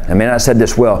have. I may not have said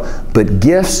this well, but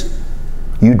gifts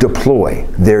you deploy.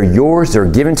 They're yours, they're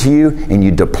given to you, and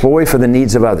you deploy for the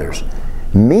needs of others.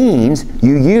 Means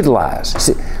you utilize.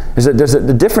 See, there's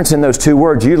a difference in those two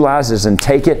words. Utilize is in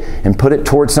take it and put it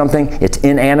towards something. It's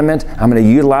inanimate. I'm going to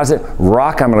utilize it.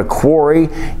 Rock, I'm going to quarry.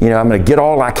 You know, I'm going to get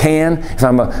all I can. If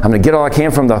I'm going to get all I can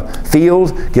from the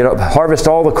field, harvest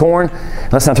all the corn.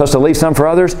 Unless I'm supposed to leave some for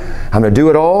others, I'm going to do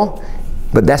it all.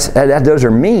 But those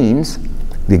are means.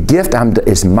 The gift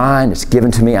is mine. It's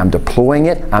given to me. I'm deploying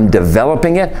it. I'm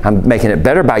developing it. I'm making it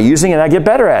better by using it. I get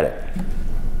better at it.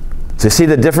 So see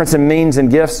the difference in means and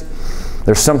gifts?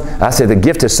 I say the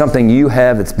gift is something you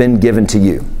have that's been given to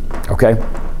you. Okay?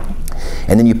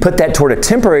 And then you put that toward a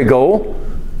temporary goal.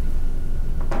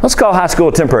 Let's call high school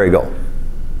a temporary goal.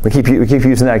 We keep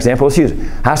using that example. Let's use it.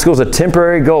 High school is a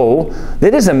temporary goal.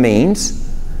 It is a means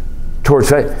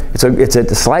towards, it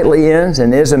slightly ends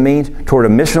and is a means toward a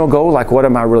missional goal, like what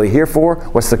am I really here for?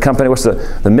 What's the company, what's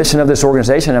the mission of this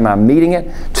organization? Am I meeting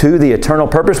it to the eternal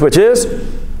purpose, which is?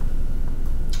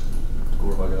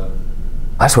 Glorify God.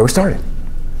 That's where we started.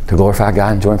 To glorify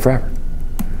God and enjoy Him forever.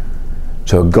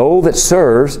 So a goal that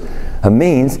serves a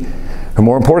means, or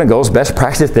more important goals, best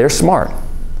practice, they're smart.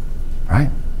 Right?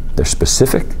 They're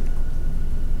specific,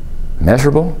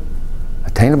 measurable,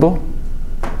 attainable,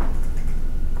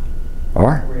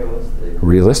 or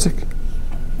realistic,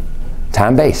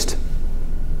 time-based.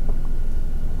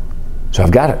 So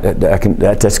I've got it.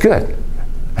 That's good.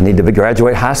 I need to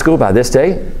graduate high school by this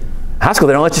date. High school,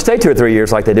 they don't let you stay 2 or 3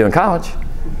 years like they do in college.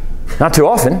 Not too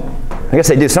often. I guess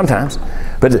they do sometimes.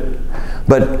 But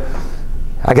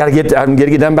I'm going to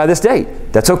get done by this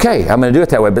date. That's okay. I'm going to do it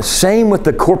that way. But same with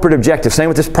the corporate objective. Same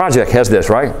with this project has this,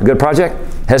 right? A good project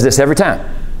has this every time.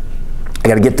 I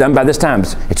got to get done by this time.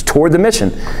 It's toward the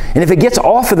mission. And if it gets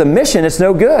off of the mission, it's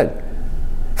no good.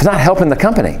 If it's not helping the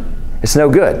company, it's no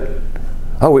good.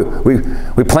 Oh,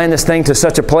 we planned this thing to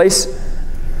such a place.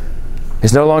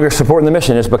 It's no longer supporting the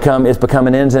mission. It's become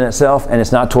an ends in itself, and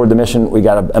it's not toward the mission. We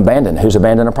got to abandon. Who's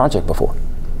abandoned a project before?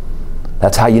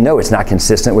 That's how you know it's not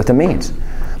consistent with the means.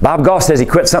 Bob Goss says he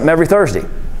quits something every Thursday.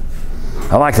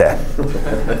 I like that.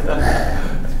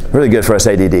 Really good for us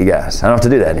ADD guys. I don't have to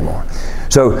do that anymore.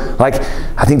 So,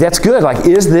 I think that's good.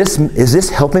 Is this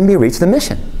helping me reach the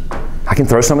mission? I can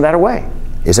throw some of that away.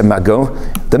 Is it my goal?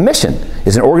 The mission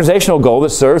is an organizational goal that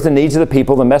serves the needs of the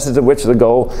people, the message of which the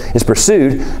goal is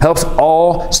pursued, helps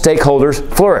all stakeholders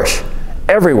flourish.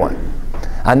 Everyone.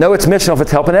 I know it's missional if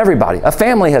it's helping everybody. A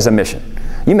family has a mission.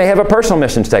 You may have a personal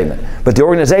mission statement, but the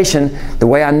organization, the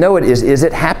way I know it is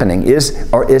it happening?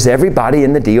 Is everybody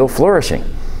in the deal flourishing?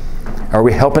 Are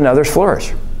we helping others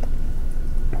flourish?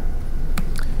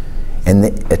 And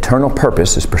the eternal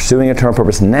purpose is pursuing eternal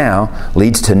purpose now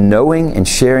leads to knowing and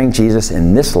sharing Jesus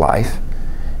in this life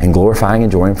and glorifying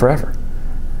and enjoying Him forever.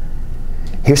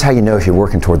 Here's how you know if you're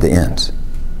working toward the ends.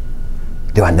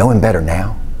 Do I know Him better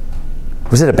now?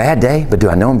 Was it a bad day, but do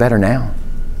I know Him better now?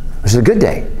 Was it a good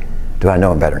day? Do I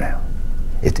know Him better now?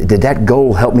 Did that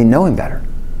goal help me know Him better?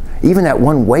 Even that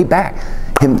one way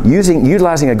back, Him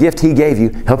utilizing a gift He gave you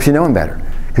helps you know Him better.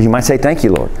 Because you might say, thank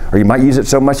you, Lord. Or you might use it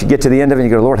so much you get to the end of it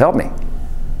and you go, Lord, help me.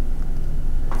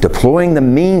 Deploying the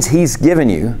means He's given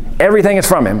you, everything is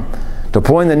from Him.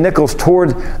 Deploying the nickels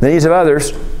toward the needs of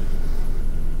others,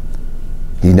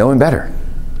 you know Him better.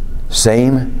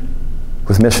 Same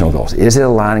with missional goals. Is it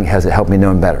aligning? Has it helped me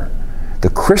know Him better? The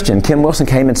Christian, Kim Wilson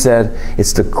came and said,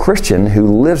 it's the Christian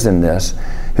who lives in this,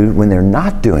 who, when they're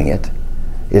not doing it,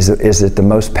 is it the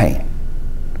most pain.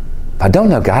 I don't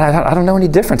know, God. I don't know any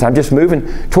difference. I'm just moving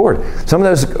toward. Some of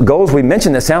those goals we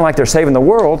mentioned that sound like they're saving the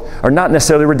world are not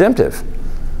necessarily redemptive.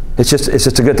 It's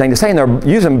just a good thing to say, and they're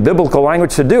using biblical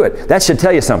language to do it. That should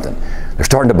tell you something. They're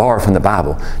starting to borrow from the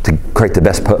Bible to create the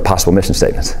best possible mission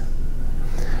statements.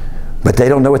 But they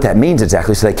don't know what that means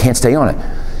exactly, so they can't stay on it.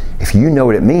 If you know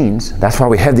what it means, that's why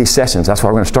we have these sessions. That's why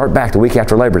we're going to start back the week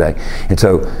after Labor Day. And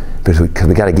so, because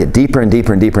we got to get deeper and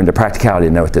deeper and deeper into practicality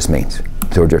to know what this means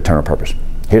towards your eternal purpose.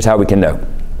 Here's how we can know.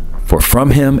 For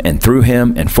from Him and through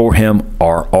Him and for Him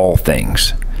are all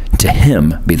things. To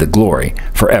Him be the glory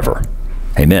forever.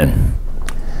 Amen.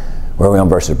 Where are we on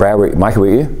verses? Brad, Michael, were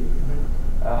you?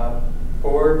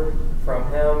 For from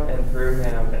Him and through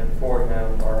Him and for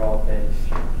Him are all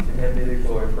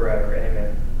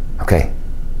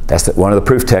That's one of the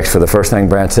proof texts for the first thing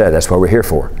Brad said. That's what we're here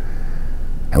for.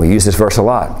 And we use this verse a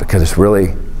lot because it's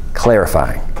really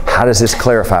clarifying. How does this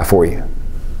clarify for you?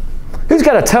 Who's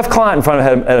got a tough client in front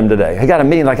of him today? He got a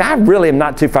meeting like, I really am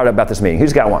not too fired up about this meeting.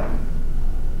 Who's got one?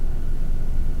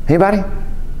 Anybody?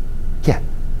 Yeah.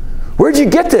 Where'd you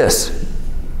get this?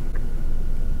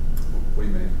 What do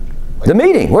you mean? The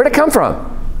meeting. Where'd it come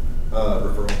from?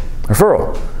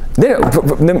 Referral.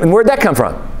 Then where'd that come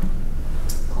from?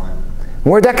 Client.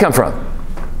 Where'd that come from?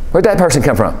 Where'd that person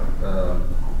come from? I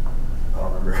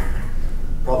don't remember.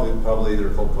 Probably either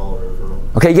a cold call or a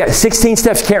referral. Okay, you got 16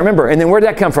 steps you can't remember. And then where'd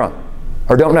that come from?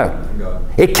 Or don't know? From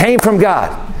God. It came from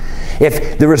God.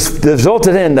 If the result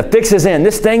is in, the fix is in,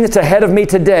 this thing that's ahead of me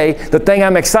today, the thing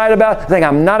I'm excited about, the thing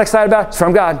I'm not excited about, it's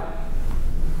from God.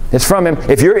 It's from Him.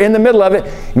 If you're in the middle of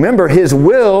it, remember, His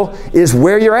will is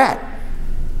where you're at.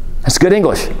 That's good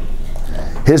English.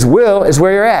 His will is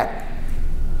where you're at.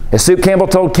 As Sue Campbell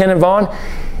told Ken and Vaughn,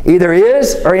 either he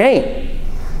is or he ain't.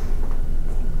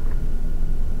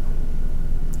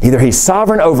 Either He's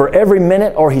sovereign over every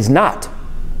minute or He's not.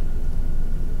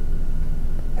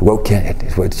 It woke Ken.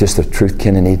 It's just the truth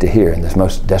Ken needed to hear in this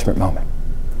most desperate moment.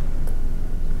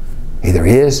 Either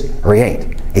he is or he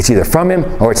ain't. It's either from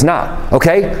Him or it's not.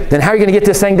 Okay? Then how are you going to get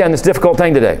this thing done, this difficult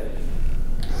thing today?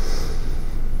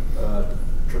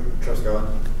 Trust God.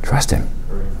 Trust Him.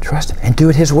 Right. Trust Him. And do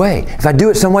it His way. If I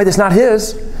do it some way that's not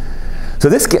His. So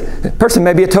this person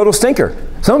may be a total stinker.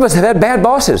 Some of us have had bad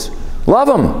bosses. Love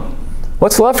them.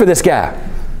 What's love for this guy?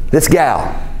 This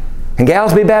gal? Can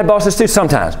gals be bad bosses too?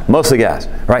 Sometimes. Mostly guys.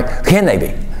 Right? Can they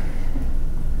be?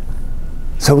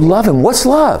 So love him. What's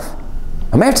love?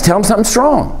 I may have to tell him something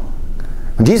strong.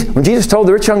 When Jesus told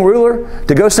the rich young ruler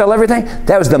to go sell everything,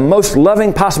 that was the most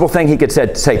loving possible thing he could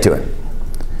say to him.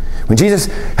 When Jesus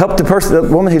helped the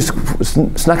woman who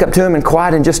snuck up to him and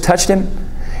quiet and just touched him,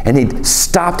 and he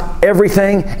stopped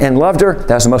everything and loved her,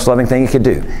 that was the most loving thing he could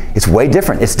do. It's way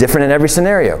different. It's different in every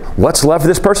scenario. What's love for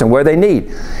this person? What do they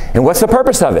need? And what's the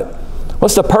purpose of it?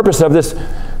 What's the purpose of this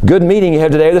good meeting you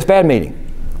have today or this bad meeting?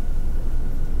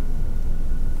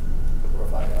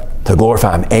 To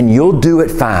glorify Him. And you'll do it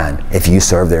fine if you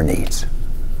serve their needs.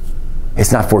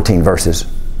 It's not 14 verses.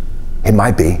 It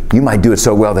might be. You might do it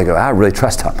so well they go, I really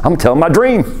trust Him. I'm going to tell them my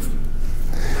dream.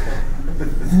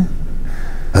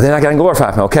 And then I can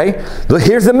glorify Him, okay? Look,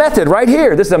 here's the method right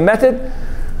here. This is a method.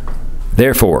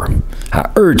 Therefore, I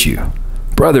urge you,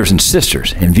 brothers and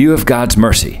sisters, in view of God's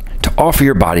mercy, to offer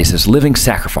your bodies as living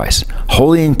sacrifice,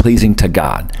 holy and pleasing to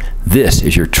God. This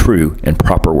is your true and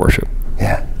proper worship.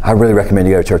 Yeah, I really recommend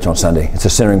you go to church on Sunday. It's a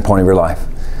centering point of your life.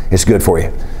 It's good for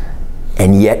you.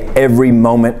 And yet every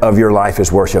moment of your life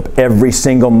is worship. Every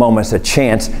single moment is a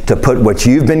chance to put what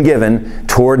you've been given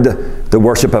toward the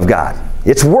worship of God.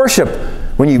 It's worship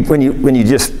when you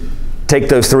just take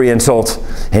those 3 insults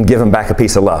and give them back a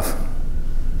piece of love.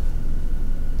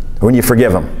 When you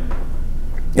forgive them.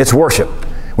 It's worship.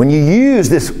 When you use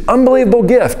this unbelievable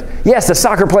gift, yes, the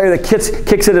soccer player that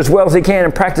kicks it as well as he can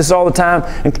and practices all the time,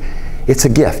 it's a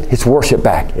gift. It's worship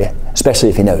back, yeah, especially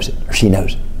if he knows it or she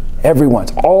knows it.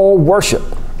 Everyone's all worship.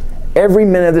 Every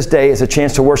minute of this day is a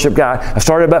chance to worship God. I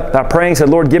started by praying, said,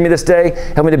 Lord, give me this day.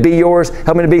 Help me to be yours.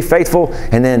 Help me to be faithful.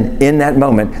 And then in that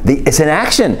moment, it's an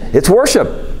action. It's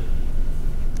worship.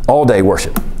 All day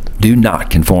worship. Do not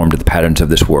conform to the patterns of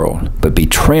this world, but be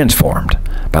transformed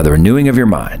by the renewing of your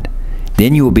mind.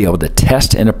 Then you will be able to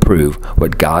test and approve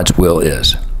what God's will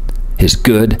is, His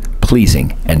good,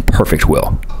 pleasing, and perfect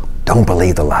will. Don't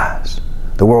believe the lies.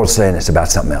 The world's saying it's about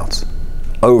something else.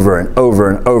 Over and over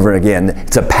and over again.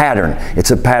 It's a pattern. It's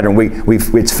a pattern.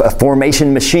 It's a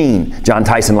formation machine, John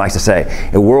Tyson likes to say.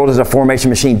 The world is a formation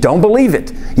machine. Don't believe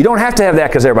it. You don't have to have that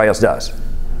because everybody else does.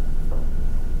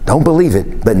 Don't believe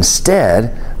it, but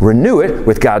instead renew it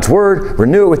with God's Word,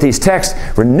 renew it with these texts,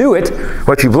 renew it,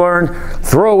 what you've learned,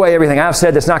 throw away everything I've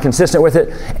said that's not consistent with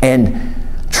it, and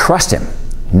trust Him.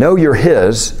 Know you're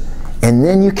His, and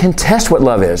then you can test what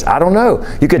love is. I don't know.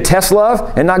 You could test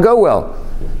love and not go well.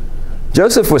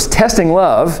 Joseph was testing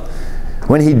love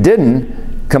when he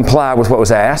didn't comply with what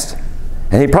was asked,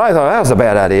 and he probably thought that was a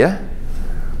bad idea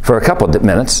for a couple of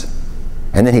minutes.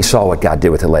 And then he saw what God did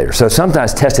with it later. So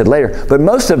sometimes tested later, but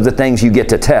most of the things you get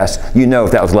to test, you know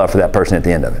if that was love for that person at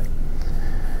the end of it.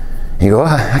 You go, oh,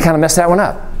 I kind of messed that one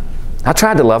up. I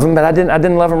tried to love him, but I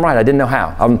didn't love him right. I didn't know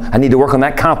how. I need to work on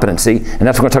that competency, and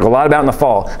that's what we're going to talk a lot about in the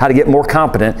fall, how to get more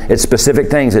competent at specific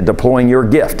things, at deploying your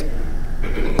gift.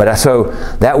 But so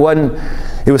that wasn't,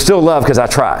 it was still love because I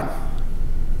tried.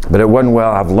 But it wasn't,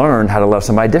 well, I've learned how to love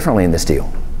somebody differently in this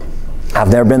deal. I've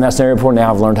never been in that scenario before.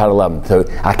 Now I've learned how to love them.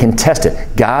 So I can test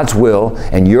it. God's will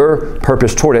and your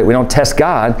purpose toward it. We don't test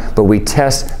God, but we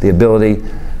test the ability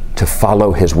to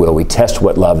follow His will. We test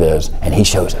what love is, and He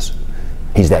shows us.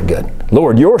 He's that good.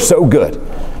 Lord, you're so good.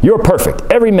 You're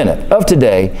perfect. Every minute of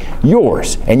today,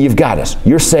 yours, and you've got us.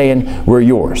 You're saying we're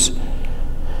yours.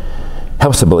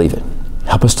 Help us to believe it.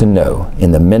 Help us to know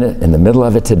in the middle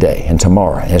of it today and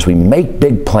tomorrow, as we make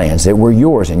big plans, that we're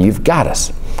yours and you've got us,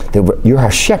 that you're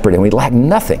our shepherd and we lack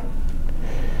nothing.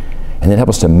 And then help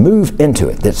us to move into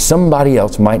it, that somebody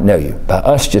else might know you by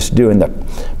us just doing the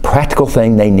practical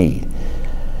thing they need.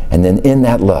 And then in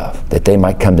that love, that they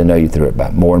might come to know you through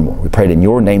it more and more. We pray it in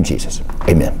your name, Jesus.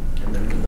 Amen.